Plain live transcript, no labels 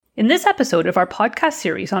In this episode of our podcast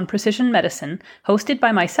series on precision medicine, hosted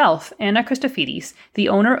by myself, Anna Christofides, the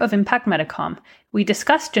owner of Impact Medicom, we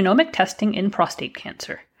discuss genomic testing in prostate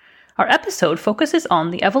cancer. Our episode focuses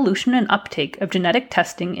on the evolution and uptake of genetic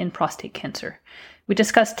testing in prostate cancer. We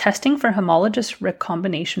discuss testing for homologous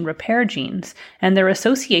recombination repair genes and their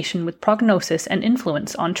association with prognosis and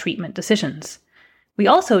influence on treatment decisions. We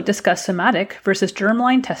also discuss somatic versus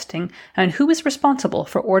germline testing and who is responsible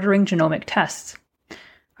for ordering genomic tests.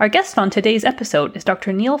 Our guest on today's episode is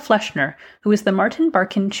Dr. Neil Fleschner, who is the Martin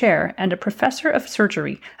Barkin Chair and a Professor of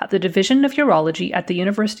Surgery at the Division of Urology at the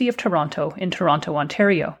University of Toronto in Toronto,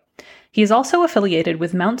 Ontario. He is also affiliated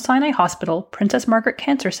with Mount Sinai Hospital, Princess Margaret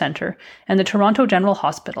Cancer Centre, and the Toronto General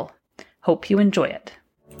Hospital. Hope you enjoy it.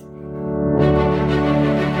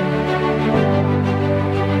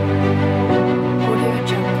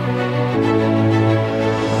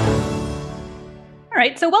 All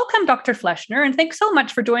right, so welcome, Dr. Fleschner, and thanks so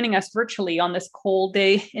much for joining us virtually on this cold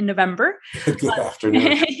day in November. Good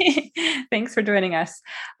afternoon. Thanks for joining us.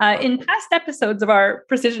 In past episodes of our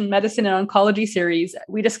Precision Medicine and Oncology series,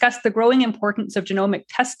 we discussed the growing importance of genomic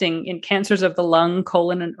testing in cancers of the lung,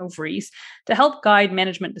 colon, and ovaries to help guide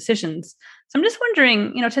management decisions. So I'm just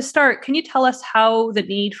wondering, to start, can you tell us how the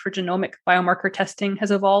need for genomic biomarker testing has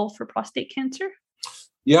evolved for prostate cancer?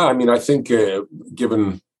 Yeah, I think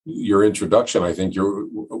given your introduction, I think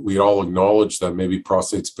we all acknowledge that maybe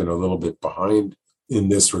prostate's been a little bit behind in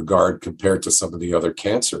this regard compared to some of the other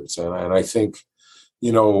cancers. And I think,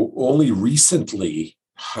 only recently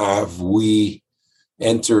have we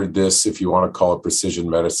entered this, if you want to call it precision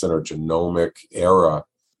medicine or genomic era,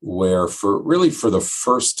 where for the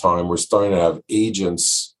first time, we're starting to have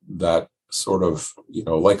agents that sort of,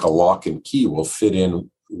 like a lock and key will fit in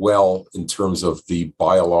well in terms of the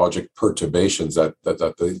biologic perturbations that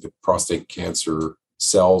the prostate cancer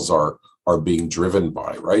cells are being driven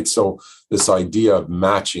by, right? So this idea of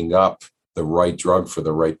matching up the right drug for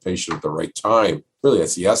the right patient at the right time, really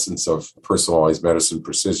that's the essence of personalized medicine,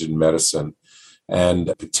 precision medicine,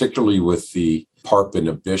 and particularly with the PARP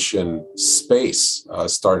inhibition space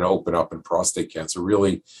starting to open up in prostate cancer,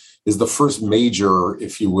 really is the first major,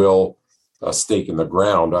 if you will, a stake in the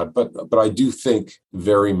ground, but I do think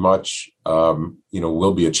very much,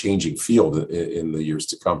 will be a changing field in the years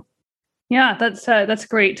to come. Yeah, that's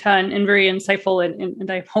great and very insightful, and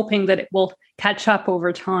I'm hoping that it will catch up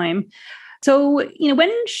over time. So,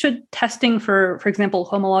 when should testing for example,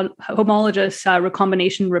 homologous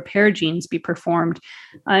recombination repair genes be performed,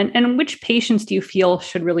 and which patients do you feel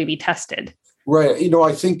should really be tested? Right.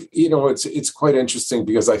 I think it's quite interesting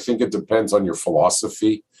because I think it depends on your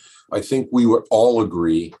philosophy. I think we would all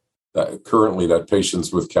agree that currently that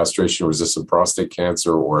patients with castration-resistant prostate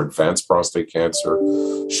cancer or advanced prostate cancer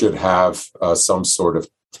should have some sort of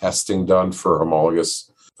testing done for homologous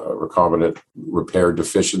recombinant repair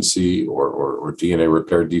deficiency or DNA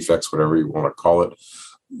repair defects, whatever you want to call it.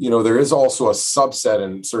 There is also a subset,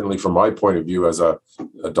 and certainly from my point of view as a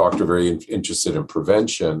doctor very interested in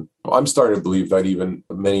prevention, I'm starting to believe that even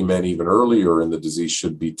many even earlier in the disease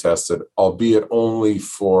should be tested, albeit only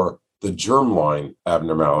for the germline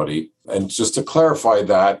abnormality. And just to clarify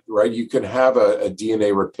that, right, you can have a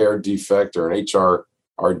DNA repair defect or an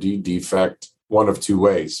HRRD defect one of two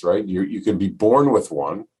ways, right? You can be born with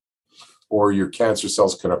one, or your cancer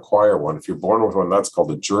cells can acquire one. If you're born with one, that's called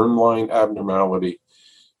a germline abnormality.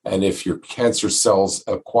 And if your cancer cells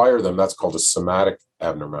acquire them, that's called a somatic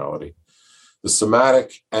abnormality. The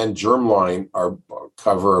somatic and germline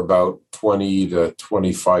cover about 20 to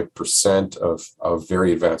 25% of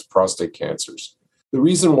very advanced prostate cancers. The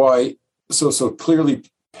reason why, so clearly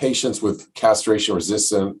patients with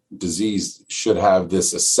castration-resistant disease should have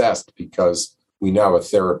this assessed because we now have a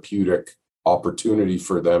therapeutic opportunity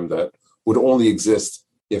for them that would only exist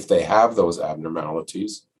if they have those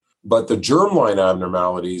abnormalities. But the germline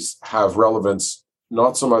abnormalities have relevance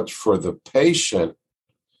not so much for the patient,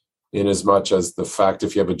 in as much as the fact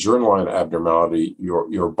if you have a germline abnormality,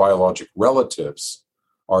 your biologic relatives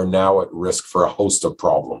are now at risk for a host of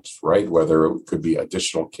problems, right? Whether it could be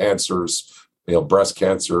additional cancers, male breast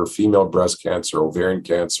cancer, female breast cancer, ovarian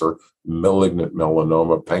cancer, malignant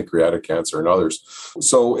melanoma, pancreatic cancer, and others.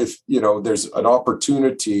 So if, there's an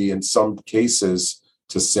opportunity in some cases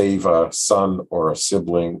to save a son or a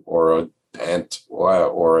sibling or an aunt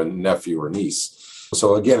or a nephew or niece.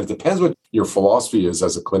 So again, it depends what your philosophy is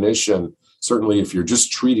as a clinician. Certainly, if you're just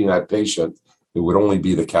treating that patient, it would only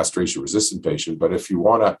be the castration-resistant patient. But if you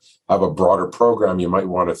want to have a broader program, you might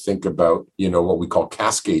want to think about, what we call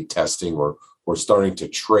cascade testing or starting to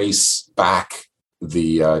trace back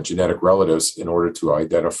the genetic relatives in order to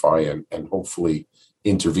identify and hopefully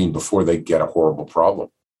intervene before they get a horrible problem.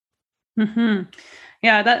 Hmm.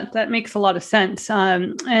 Yeah, that makes a lot of sense.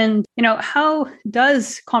 And how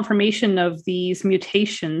does confirmation of these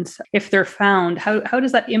mutations, if they're found, how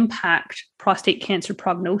does that impact prostate cancer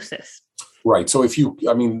prognosis? Right. So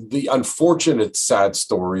the unfortunate sad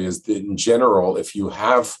story is that in general, if you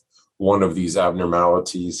have one of these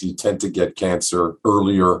abnormalities, you tend to get cancer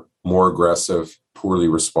earlier, more aggressive, poorly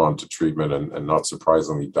respond to treatment, and not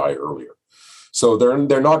surprisingly die earlier. So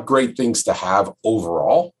they're not great things to have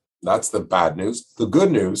overall. That's the bad news. The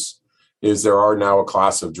good news is there are now a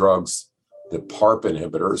class of drugs, the PARP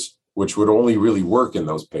inhibitors, which would only really work in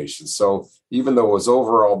those patients. So even though it was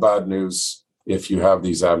overall bad news, if you have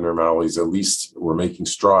these abnormalities, at least we're making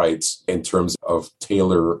strides in terms of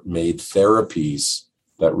tailor-made therapies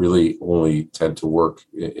that really only tend to work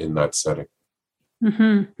in that setting.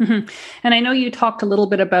 Mm-hmm, mm-hmm. And I know you talked a little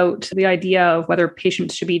bit about the idea of whether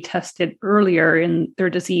patients should be tested earlier in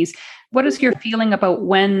their disease. What is your feeling about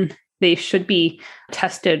when they should be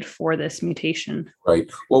tested for this mutation?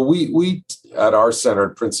 Right. Well, we at our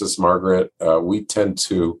center at Princess Margaret, we tend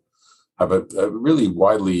to have a really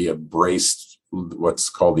widely embraced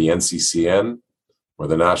what's called the NCCN, or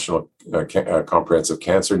the National Comprehensive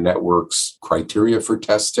Cancer Network's criteria for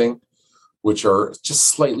testing, which are just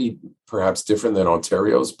slightly perhaps different than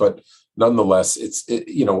Ontario's, but nonetheless,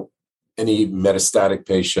 any metastatic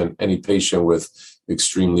patient, any patient with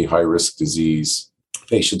extremely high risk disease,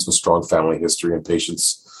 patients with strong family history, and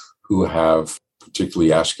patients who have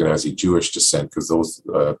particularly Ashkenazi Jewish descent, because those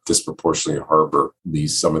disproportionately harbor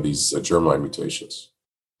some of these germline mutations.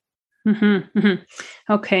 Mm-hmm, mm-hmm.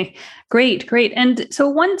 Okay, great. And so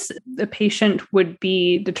once the patient would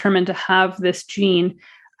be determined to have this gene,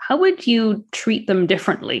 how would you treat them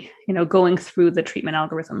differently, going through the treatment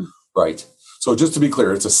algorithm? Right. So just to be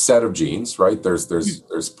clear, it's a set of genes, right?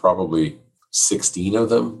 There's probably 16 of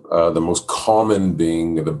them. The most common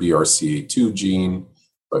being the BRCA2 gene,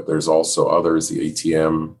 but there's also others, the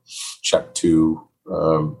ATM, CHEK2,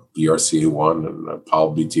 BRCA1, and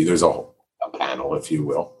PALB-BT. There's a panel, if you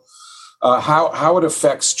will. How it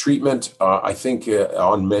affects treatment, I think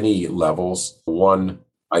on many levels. One,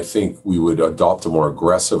 I think we would adopt a more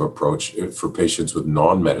aggressive approach for patients with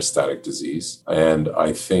non-metastatic disease. And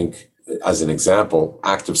I think, as an example,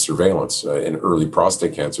 active surveillance in early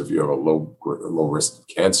prostate cancer, if you have a low risk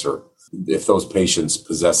cancer, if those patients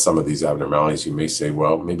possess some of these abnormalities, you may say,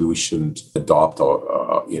 well, maybe we shouldn't adopt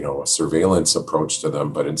a surveillance approach to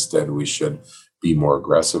them, but instead we should be more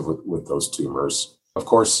aggressive with those tumors. Of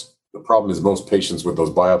course, the problem is most patients with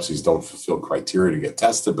those biopsies don't fulfill criteria to get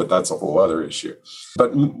tested, but that's a whole other issue.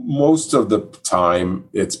 But most of the time,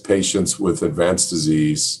 it's patients with advanced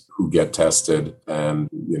disease who get tested. And,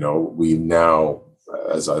 we now,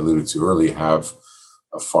 as I alluded to earlier, have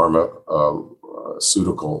a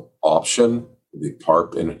pharmaceutical option, the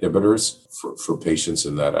PARP inhibitors for patients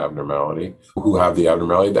in that abnormality who have the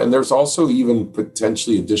abnormality. And there's also even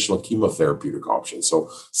potentially additional chemotherapeutic options. So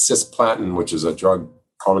cisplatin, which is a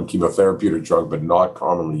common chemotherapeutic drug, but not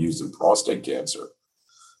commonly used in prostate cancer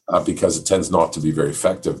because it tends not to be very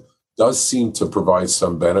effective, does seem to provide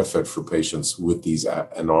some benefit for patients with these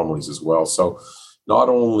anomalies as well. So not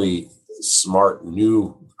only smart,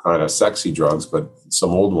 new kind of sexy drugs, but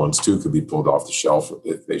some old ones too could be pulled off the shelf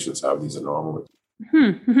if patients have these anomalies.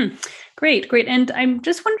 Mm-hmm. Great. And I'm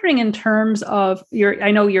just wondering in terms of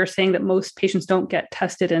I know you're saying that most patients don't get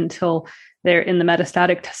tested until they're in the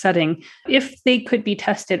metastatic setting. If they could be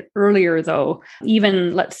tested earlier, though,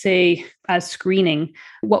 even let's say as screening,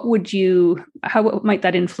 how might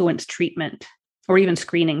that influence treatment or even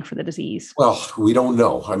screening for the disease? Well, we don't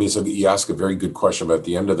know. So you ask a very good question, but at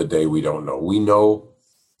the end of the day, we don't know. We know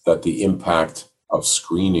that the impact of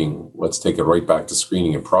screening, let's take it right back to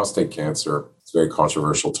screening in prostate cancer. It's a very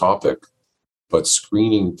controversial topic, but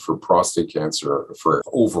screening for prostate cancer for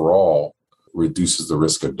overall reduces the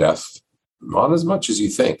risk of death. Not as much as you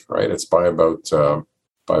think, right? It's by about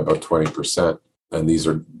 20%. And these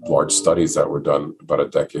are large studies that were done about a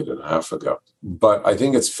decade and a half ago. But I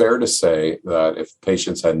think it's fair to say that if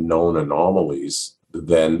patients had known anomalies,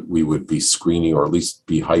 then we would be screening or at least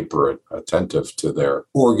be hyper attentive to their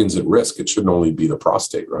organs at risk. It shouldn't only be the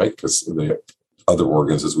prostate, right? Because the other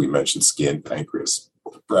organs, as we mentioned, skin, pancreas,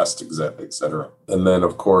 breast, et cetera. And then,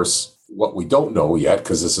 of course, what we don't know yet,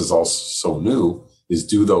 because this is all so new, is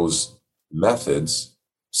do those methods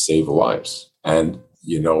save lives? And,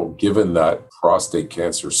 given that prostate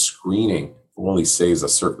cancer screening only saves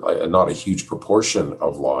not a huge proportion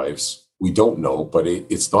of lives, we don't know, but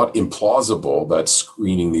it's not implausible that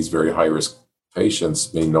screening these very high-risk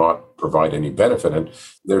patients may not provide any benefit. And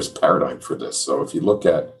there's a paradigm for this. So if you look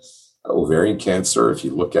at ovarian cancer, if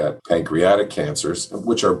you look at pancreatic cancers,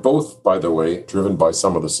 which are both, by the way, driven by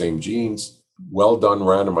some of the same genes, well done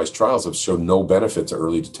randomized trials have shown no benefit to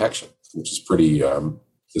early detection, which is pretty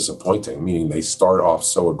disappointing, meaning they start off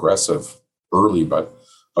so aggressive early, but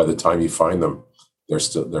by the time you find them,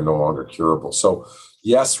 they're no longer curable. So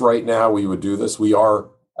yes, right now we would do this. We are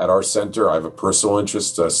at our center. I have a personal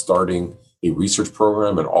interest starting a research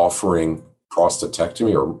program and offering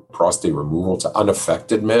prostatectomy or prostate removal to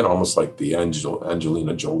unaffected men, almost like the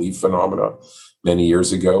Angelina Jolie phenomena many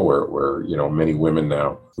years ago, where many women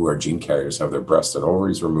now who are gene carriers have their breasts and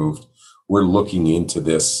ovaries removed. We're looking into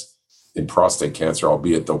this in prostate cancer,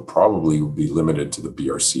 albeit though probably would be limited to the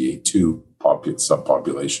BRCA2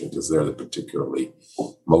 subpopulation because they're the particularly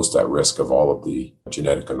most at risk of all of the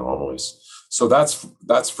genetic anomalies. So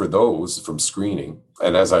that's for those from screening.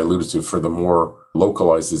 And as I alluded to, for the more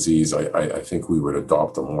localized disease, I think we would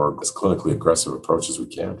adopt a more as clinically aggressive approach as we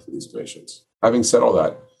can for these patients. Having said all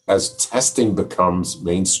that, as testing becomes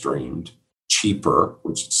mainstreamed, cheaper,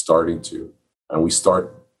 which it's starting to, and we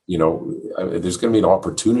start, there's going to be an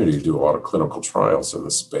opportunity to do a lot of clinical trials in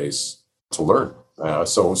this space to learn.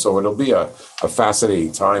 So it'll be a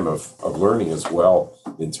fascinating time of learning as well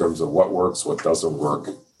in terms of what works, what doesn't work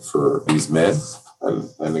for these men.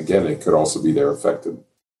 And again, it could also be their affected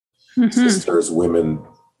sisters, women,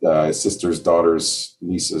 sisters, daughters,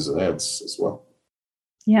 nieces, and aunts as well.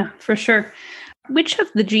 Yeah, for sure. Which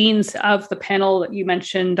of the genes of the panel that you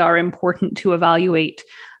mentioned are important to evaluate?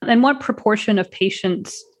 And what proportion of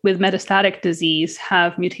patients with metastatic disease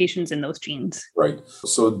have mutations in those genes? Right.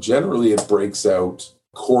 So generally it breaks out,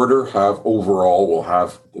 quarter will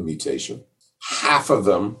have the mutation. Half of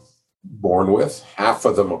them born with, half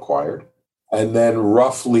of them acquired. And then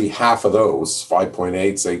roughly half of those,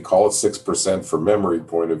 5.8, say call it 6% for memory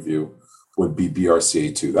point of view, would be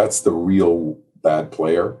BRCA2. That's the real bad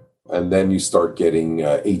player. And then you start getting,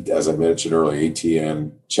 as I mentioned earlier,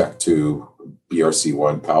 ATN, CHEK2,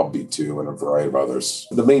 BRC1, PALB2, and a variety of others.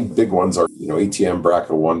 The main big ones are, ATM,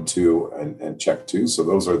 BRCA1, 2, and CHEK2. So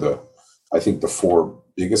those are the four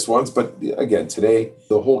biggest ones. But again, today,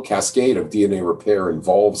 the whole cascade of DNA repair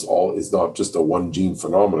is not just a one gene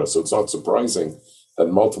phenomena. So it's not surprising that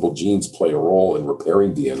multiple genes play a role in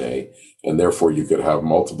repairing DNA. And therefore, you could have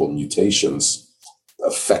multiple mutations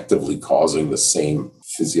effectively causing the same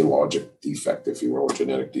physiologic defect, if you will, or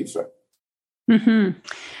genetic defect. Mm-hmm.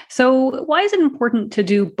 So why is it important to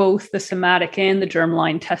do both the somatic and the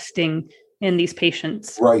germline testing in these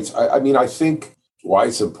patients? Right. I think why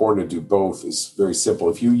it's important to do both is very simple.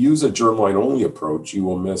 If you use a germline only approach, you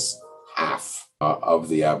will miss half of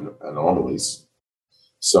the anomalies.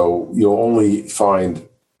 So you'll only find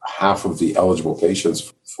half of the eligible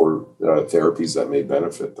patients for therapies that may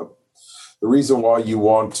benefit them. The reason why you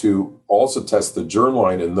want to also test the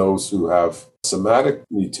germline in those who have somatic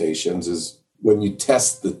mutations is when you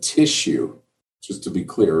test the tissue, just to be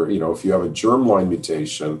clear, if you have a germline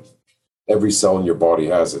mutation, every cell in your body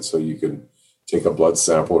has it. So you can take a blood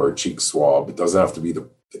sample or a cheek swab. It doesn't have to be the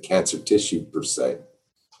cancer tissue per se.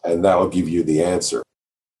 And that'll give you the answer.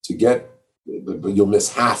 But you'll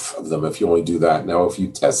miss half of them if you only do that. Now, if you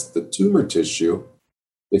test the tumor tissue,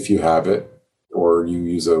 if you have it, or you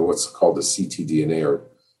use what's called a ctDNA or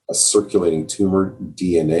a circulating tumor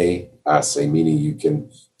DNA assay, meaning you can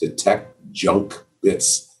detect junk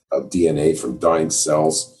bits of DNA from dying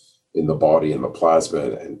cells in the body and the plasma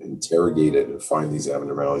and interrogate it and find these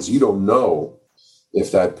abnormalities. You don't know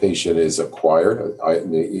if that patient is acquired,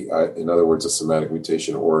 in other words, a somatic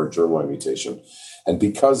mutation or a germline mutation. And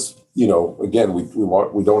because, again,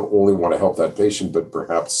 we don't only want to help that patient, but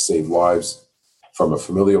perhaps save lives from a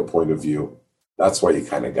familial point of view. That's why you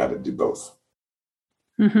kind of got to do both.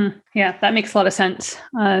 Mm-hmm. Yeah, that makes a lot of sense.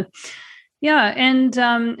 And you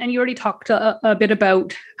already talked a bit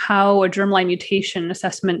about how a germline mutation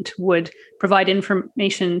assessment would provide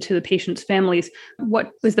information to the patient's families. What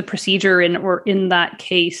was the procedure in that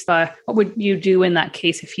case? What would you do in that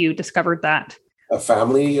case if you discovered that? A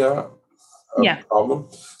family problem.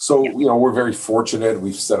 So, we're very fortunate.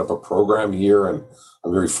 We've set up a program here, and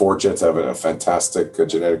I'm very fortunate to have a fantastic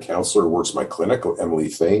genetic counselor who works in my clinic, Emily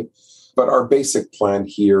Thane. But our basic plan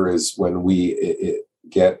here is when we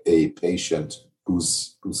get a patient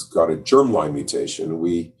who's got a germline mutation,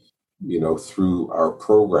 we, through our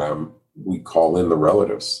program, we call in the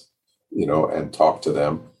relatives, and talk to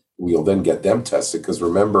them. We'll then get them tested. Because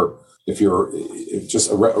remember, if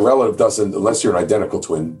just a relative doesn't, unless you're an identical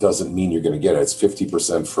twin, doesn't mean you're going to get it. It's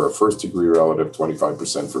 50% for a first degree relative,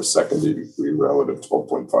 25% for a second degree relative,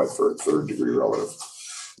 12.5 for a third degree relative.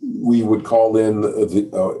 We would call in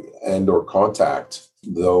and or contact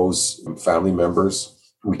those family members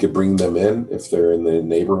We could bring them in if they're in the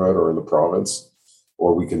neighborhood or in the province,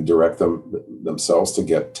 or we can direct them themselves to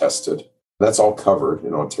get tested. That's all covered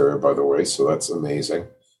in Ontario, by the way, so that's amazing,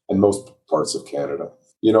 and most parts of Canada.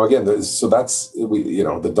 Again, so that's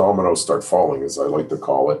the dominoes start falling, as I like to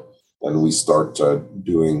call it, and we start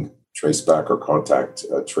doing traceback or contact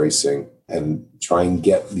tracing and try and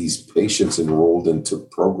get these patients enrolled into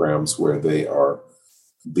programs where they are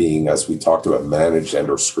being, as we talked about, managed and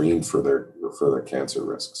or screened for their cancer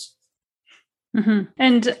risks. Mm-hmm.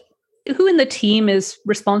 And who in the team is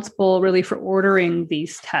responsible really for ordering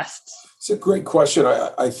these tests? It's a great question.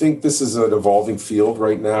 I think this is an evolving field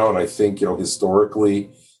right now. And I think,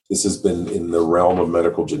 historically, this has been in the realm of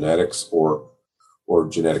medical genetics or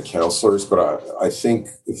genetic counselors. But I think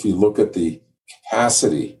if you look at the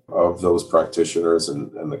capacity of those practitioners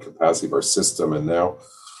and the capacity of our system, and now,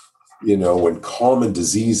 when common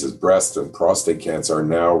diseases, breast and prostate cancer, are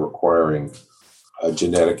now requiring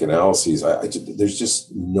genetic analyses, there's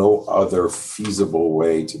just no other feasible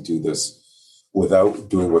way to do this without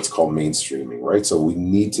doing what's called mainstreaming, right? So we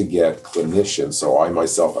need to get clinicians. So I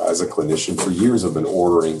myself, as a clinician, for years have been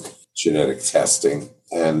ordering genetic testing.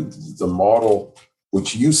 And the model,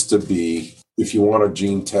 which used to be, if you want a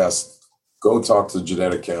gene test, go talk to the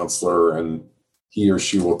genetic counselor and he or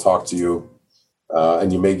she will talk to you.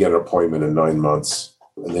 And you may get an appointment in 9 months,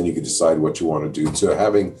 and then you can decide what you want to do, to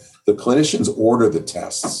having the clinicians order the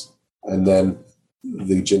tests, and then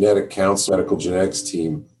the genetic counselor, medical genetics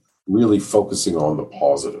team, really focusing on the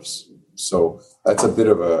positives. So that's a bit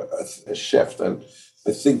of a shift. And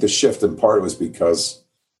I think the shift in part was because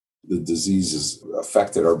the diseases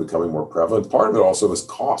affected are becoming more prevalent. Part of it also is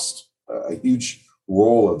cost. A huge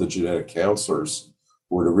role of the genetic counselors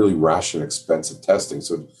were to really ration expensive testing.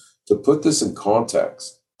 So to put this in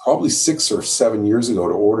context, probably 6 or 7 years ago,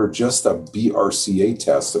 to order just a BRCA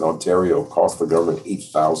test in Ontario cost the government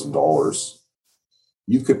 $8,000.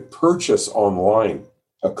 You could purchase online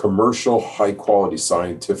a commercial, high-quality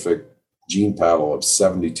scientific gene panel of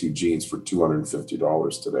 72 genes for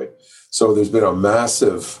 $250 today. So there's been a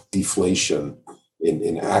massive deflation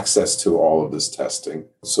in access to all of this testing.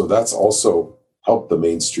 So that's also helped the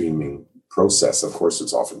mainstreaming process. Of course,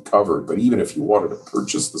 it's often covered, but even if you wanted to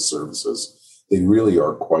purchase the services, they really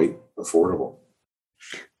are quite affordable.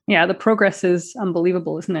 Yeah, the progress is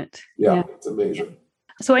unbelievable, isn't it? Yeah. It's amazing.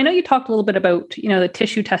 So I know you talked a little bit about, the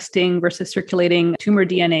tissue testing versus circulating tumor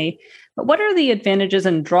DNA, but what are the advantages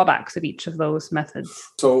and drawbacks of each of those methods?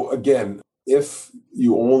 So again, if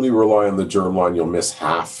you only rely on the germline, you'll miss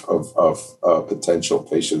half of potential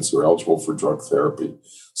patients who are eligible for drug therapy.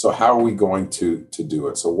 So how are we going to do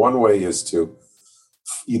it? So one way is to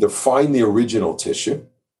either find the original tissue,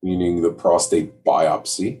 meaning the prostate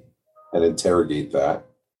biopsy, and interrogate that.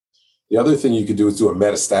 The other thing you could do is do a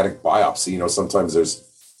metastatic biopsy. Sometimes there's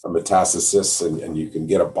a metastasis and you can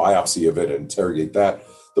get a biopsy of it and interrogate that.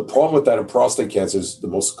 The problem with that in prostate cancer is the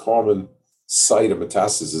most common site of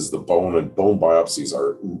metastasis is the bone, and bone biopsies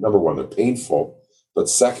are, number one, they're painful, but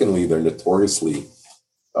secondly, they're notoriously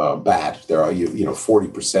bad. There are,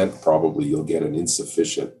 40% probably you'll get an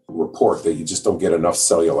insufficient report, that you just don't get enough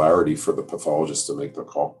cellularity for the pathologist to make the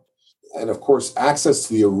call. And of course, access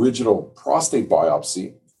to the original prostate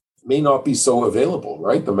biopsy may not be so available,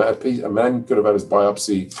 right? A man could have had his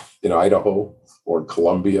biopsy in Idaho or in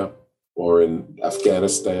Colombia or in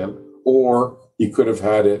Afghanistan, or he could have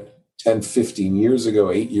had it 10, 15 years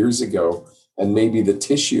ago, 8 years ago, and maybe the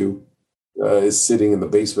tissue is sitting in the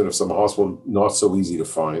basement of some hospital, not so easy to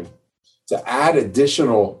find. To add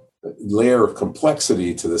additional layer of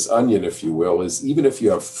complexity to this onion, if you will, is even if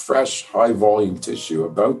you have fresh, high volume tissue,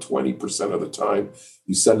 about 20% of the time,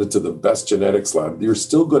 you send it to the best genetics lab, you're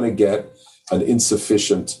still going to get an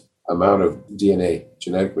insufficient amount of DNA,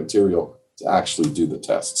 genetic material, to actually do the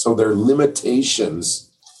test. So there are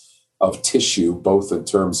limitations of tissue, both in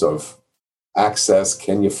terms of access,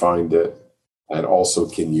 can you find it, and also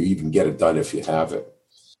can you even get it done if you have it.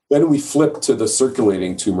 Then we flip to the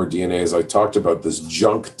circulating tumor DNA, as I talked about, this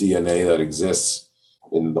junk DNA that exists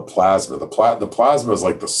in the plasma. The plasma is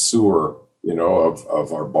like the sewer,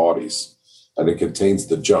 of our bodies, and it contains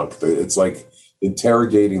the junk. It's like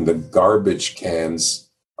interrogating the garbage cans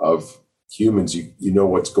of humans. You know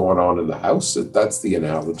what's going on in the house. That's the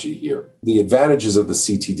analogy here. The advantages of the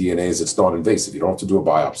ctDNA is it's not invasive. You don't have to do a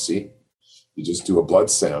biopsy. You just do a blood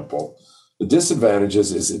sample. The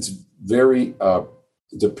disadvantages is it's very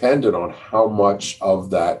dependent on how much of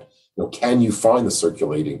that, can you find the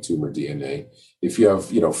circulating tumor DNA? If you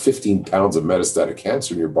have, 15 pounds of metastatic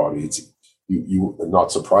cancer in your body, you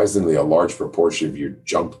not surprisingly, a large proportion of your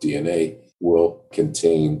junk DNA will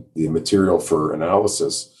contain the material for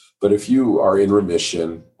analysis. But if you are in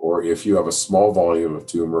remission, or if you have a small volume of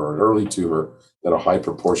tumor or an early tumor, then a high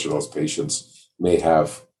proportion of those patients may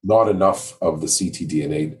have not enough of the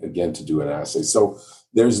ctDNA, again, to do an assay. So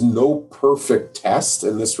there's no perfect test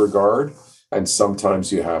in this regard. And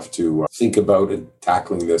sometimes you have to think about it,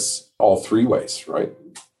 tackling this all three ways, right?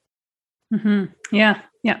 Mm-hmm. Yeah.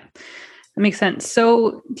 That makes sense.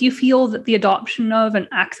 So do you feel that the adoption of and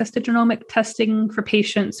access to genomic testing for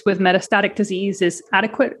patients with metastatic disease is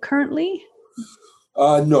adequate currently?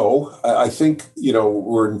 No, I think,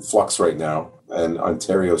 we're in flux right now, and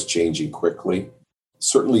Ontario's changing quickly.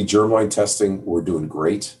 Certainly germline testing, we're doing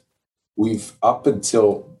great. We've, up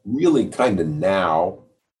until really kind of now,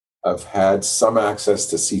 have had some access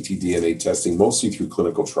to ctDNA testing, mostly through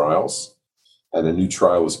clinical trials. And a new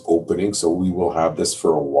trial is opening, so we will have this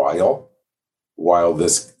for a while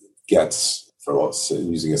this gets, for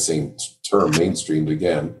using the same term, mainstreamed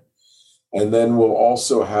again. And then we'll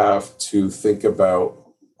also have to think about,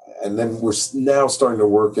 and then we're now starting to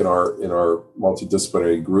work in our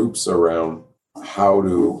multidisciplinary groups around how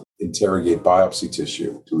to interrogate biopsy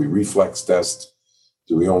tissue. Do we reflex test?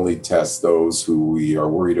 Do we only test those who we are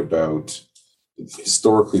worried about?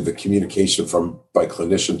 Historically, the communication by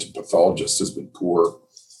clinician to pathologist has been poor.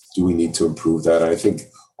 Do we need to improve that? I think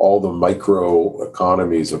all the micro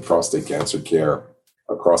economies of prostate cancer care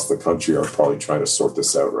across the country are probably trying to sort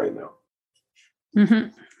this out right now. Mm-hmm.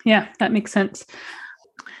 Yeah, that makes sense.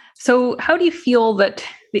 So how do you feel that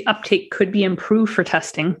the uptake could be improved for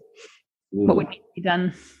testing? What would need to be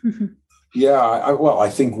done? Yeah, I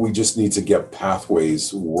think we just need to get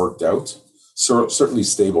pathways worked out. So certainly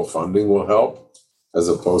stable funding will help, as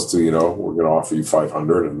opposed to, we're going to offer you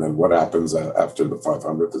 500, and then what happens after the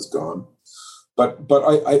 500th is gone. But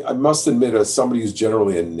I must admit, as somebody who's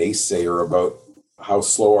generally a naysayer about how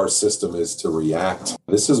slow our system is to react,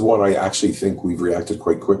 this is one I actually think we've reacted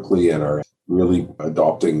quite quickly and are really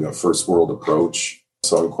adopting a first world approach.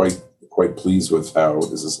 So I'm quite pleased with how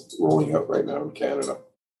this is rolling out right now in Canada.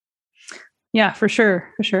 Yeah, for sure.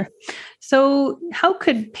 So how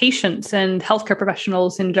could patients and healthcare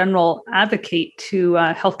professionals in general advocate to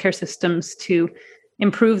healthcare systems to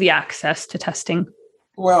improve the access to testing?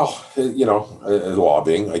 Well,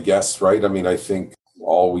 lobbying, I guess, right? I mean, I think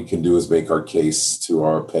all we can do is make our case to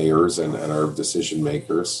our payers and our decision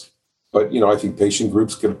makers. But, I think patient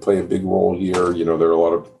groups can play a big role here. There are a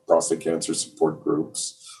lot of prostate cancer support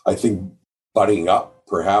groups. I think butting up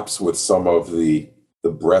perhaps with some of the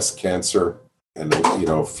breast cancer and,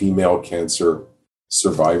 female cancer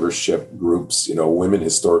survivorship groups. Women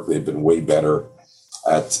historically have been way better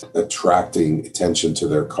at attracting attention to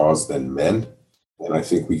their cause than men. And I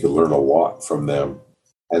think we could learn a lot from them.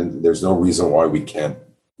 And there's no reason why we can't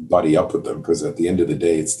buddy up with them, because at the end of the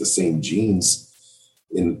day, it's the same genes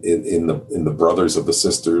in the brothers of the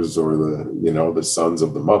sisters, or the sons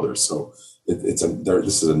of the mothers. So this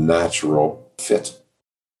is a natural fit.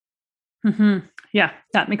 Mm-hmm. Yeah,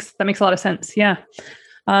 that makes a lot of sense. Yeah.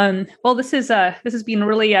 Well, this has been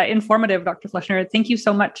really informative, Dr. Fleschner. Thank you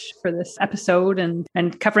so much for this episode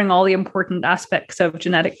and covering all the important aspects of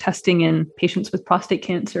genetic testing in patients with prostate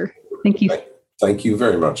cancer. Thank you. Thank you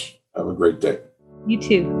very much. Have a great day. You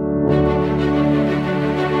too.